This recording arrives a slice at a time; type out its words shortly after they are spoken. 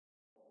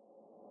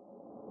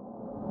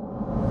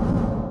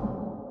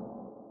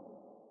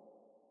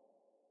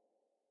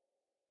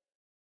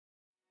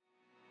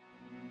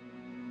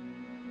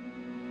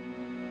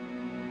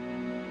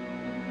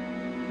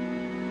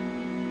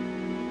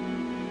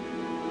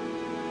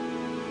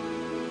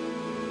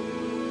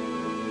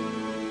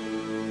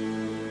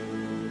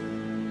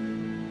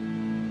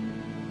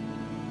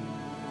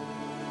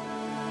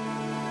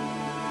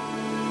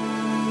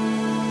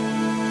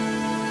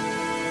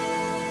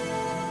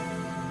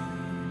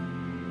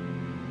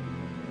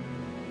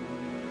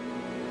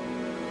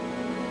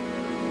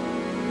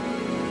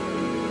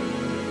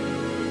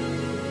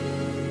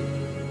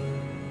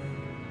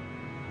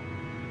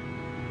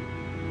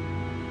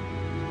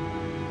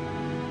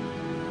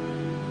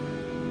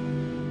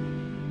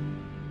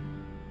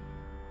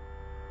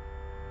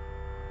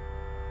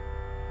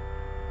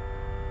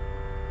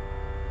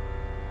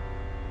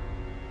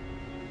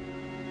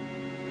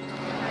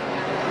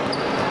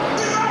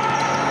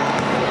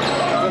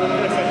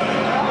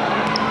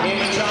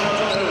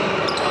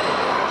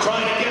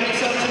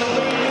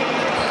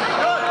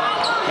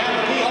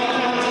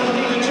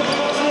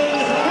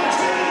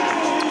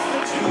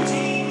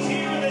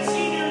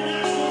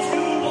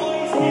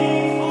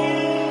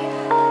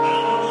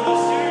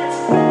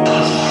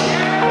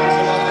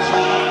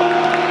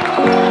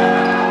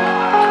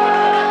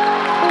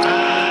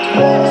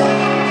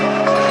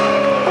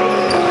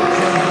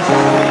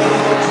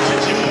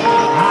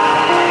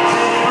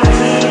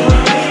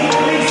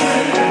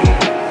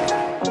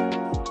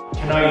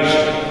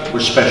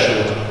Was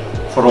special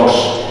for us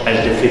as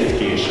the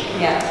 50s.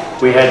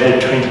 Yeah. We had the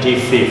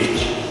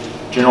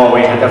 25th. Do you know, we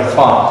had the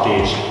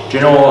 40s. Do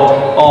you know,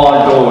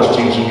 all those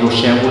things, and you're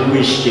saying, will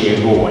we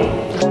stay going?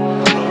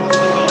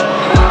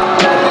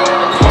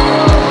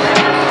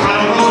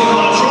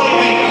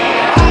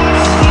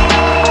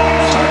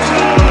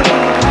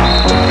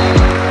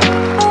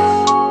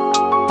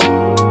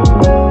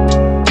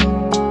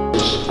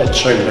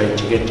 It's really like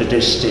to get to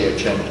this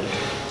stage, and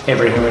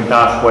everything went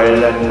off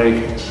well, and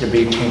like the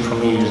big thing for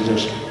me is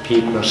that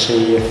people are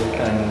safe,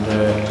 and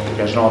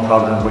there's no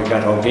problem. We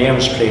got our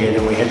games played,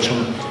 and we had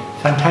some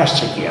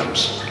fantastic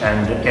games,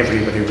 and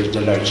everybody was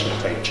delighted,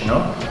 right, you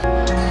know.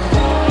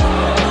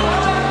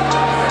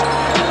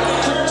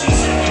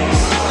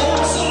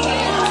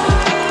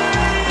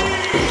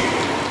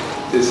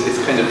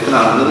 It's kind of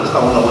phenomenal in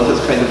town now, and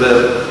it's kind of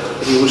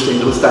a huge thing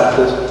that was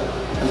started,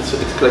 and it's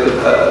like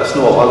a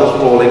snowball that's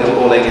rolling and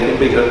rolling, getting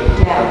bigger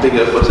and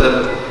bigger. But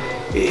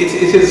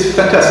it is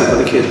fantastic for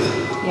the kids.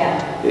 Yeah.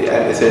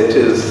 And it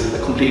is a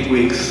complete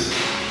week's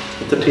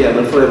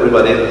entertainment for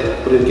everybody,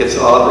 but it gets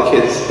all the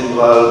kids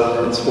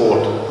involved in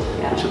sport,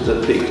 which is the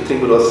big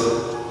thing with us.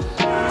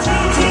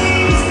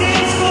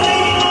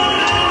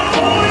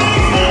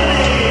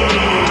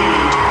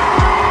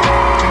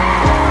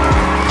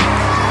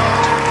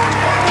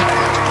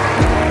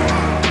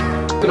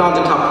 All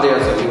the top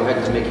players, so you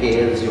had the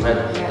McHales, you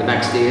had the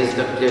Max Days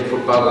that played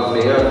football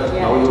with Mayor,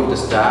 now you have the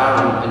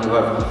Star, and you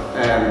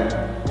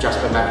have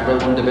Jasper McAbel,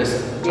 one of the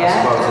best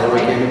basketballers that ever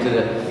came into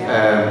the,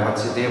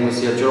 what's his name was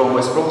here, Jerome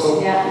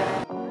Westbrooks.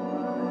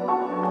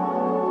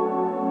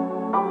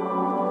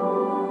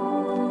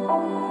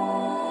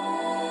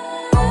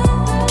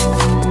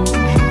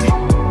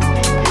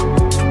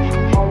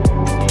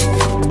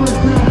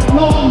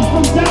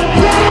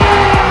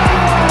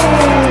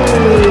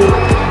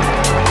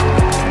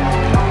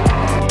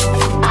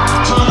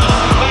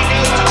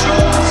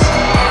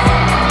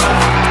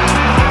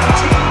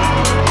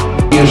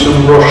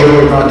 From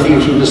Russia,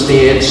 teams from the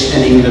States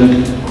and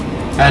England,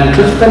 and it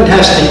was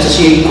fantastic to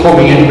see it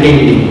coming and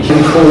blending. It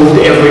improved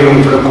every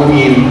young fella coming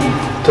in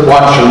to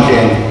watch them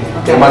playing.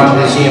 They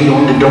wanted to see him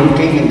doing the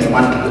dunking, and they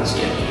wanted to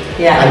see him.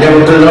 And they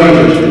were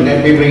delighted, and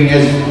then we bring,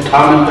 as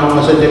Tom and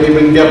Thomas said, they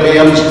bring their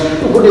parents,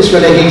 look at this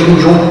fella, he can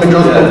jump and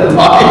just put them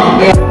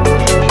on.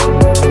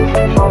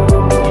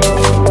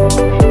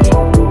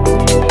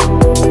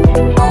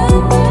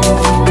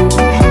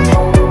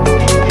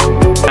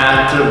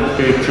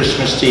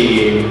 Christmas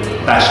Day,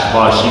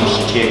 basketball seems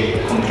to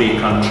take complete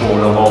control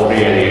of our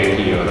area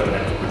here,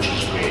 which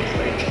is great,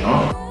 right, you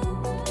know.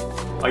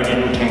 I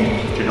didn't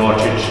think, you know,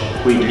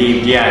 that we'd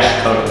leave the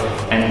Ascot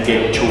and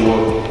get to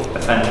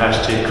a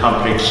fantastic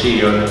complex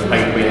here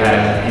like we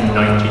had in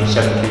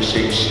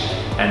 1976,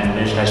 and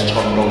it has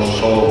turned out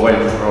so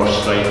well for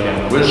us, like,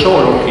 and we're so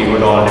lucky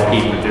with all the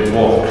people that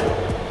work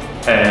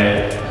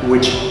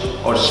with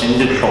us in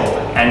the club,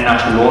 and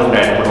not alone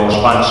that, but our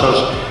sponsors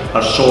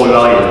are so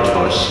loyal to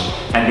us.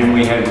 And then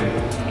we have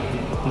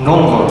an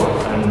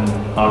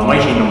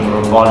almighty number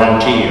of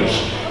volunteers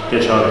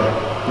that are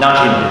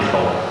not in the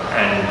club,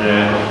 and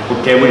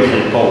but they will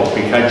help out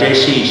because they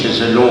see it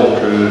as a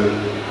local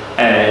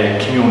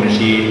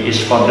community.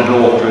 It's for the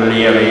local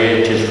area,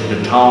 it is for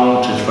the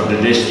town, it is for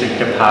the district,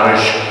 the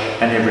parish,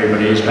 and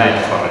everybody is mad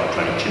for it,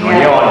 right? You know,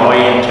 they all buy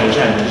into it,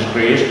 and it's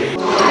great.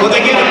 But they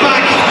get it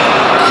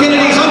back.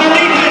 Kennedy's underneath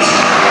it.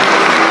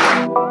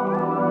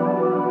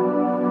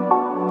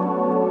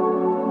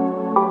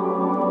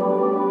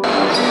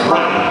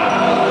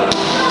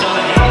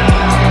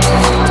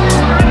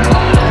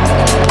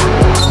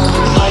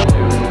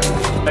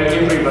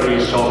 Everybody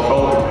is so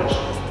proud of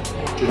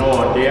it. You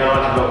know, they are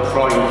the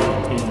pride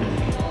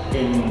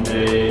in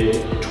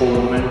the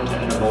tournament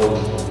and about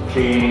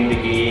playing the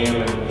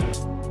game.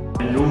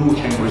 And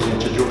Luton was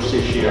introduced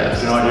this year.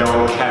 You know,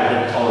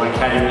 our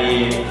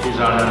academy is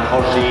on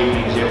Thursday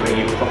evenings every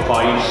year for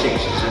 5,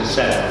 6s and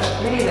 7s.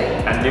 Really?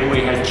 And then we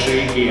had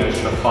 3 games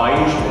for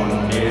 5s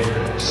one day,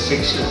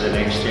 6s the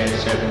next day, and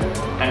 7,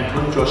 and it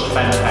was just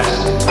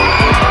fantastic.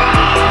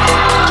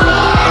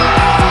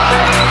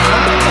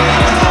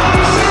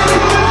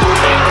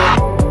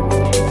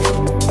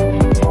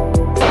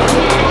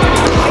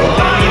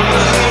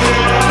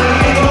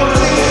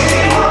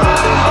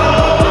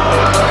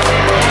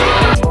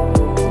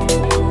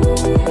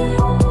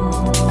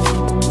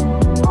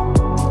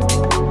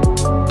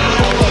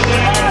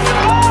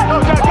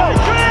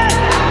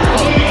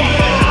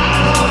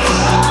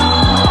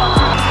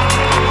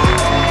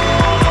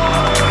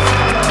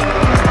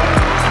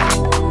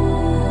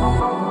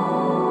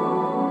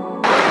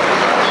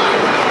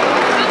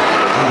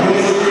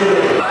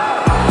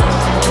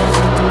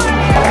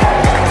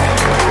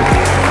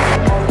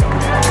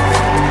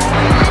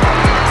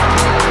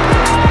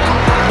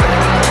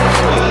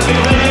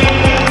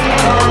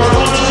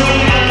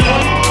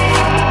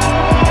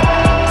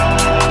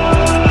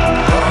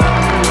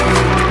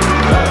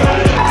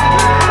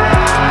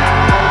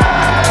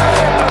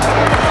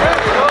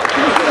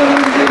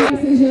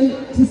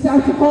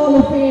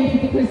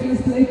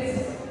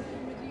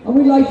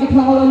 to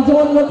call on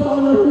John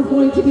O'Connor, who's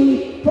going to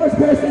be first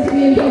person to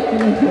be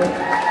inducted into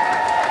it.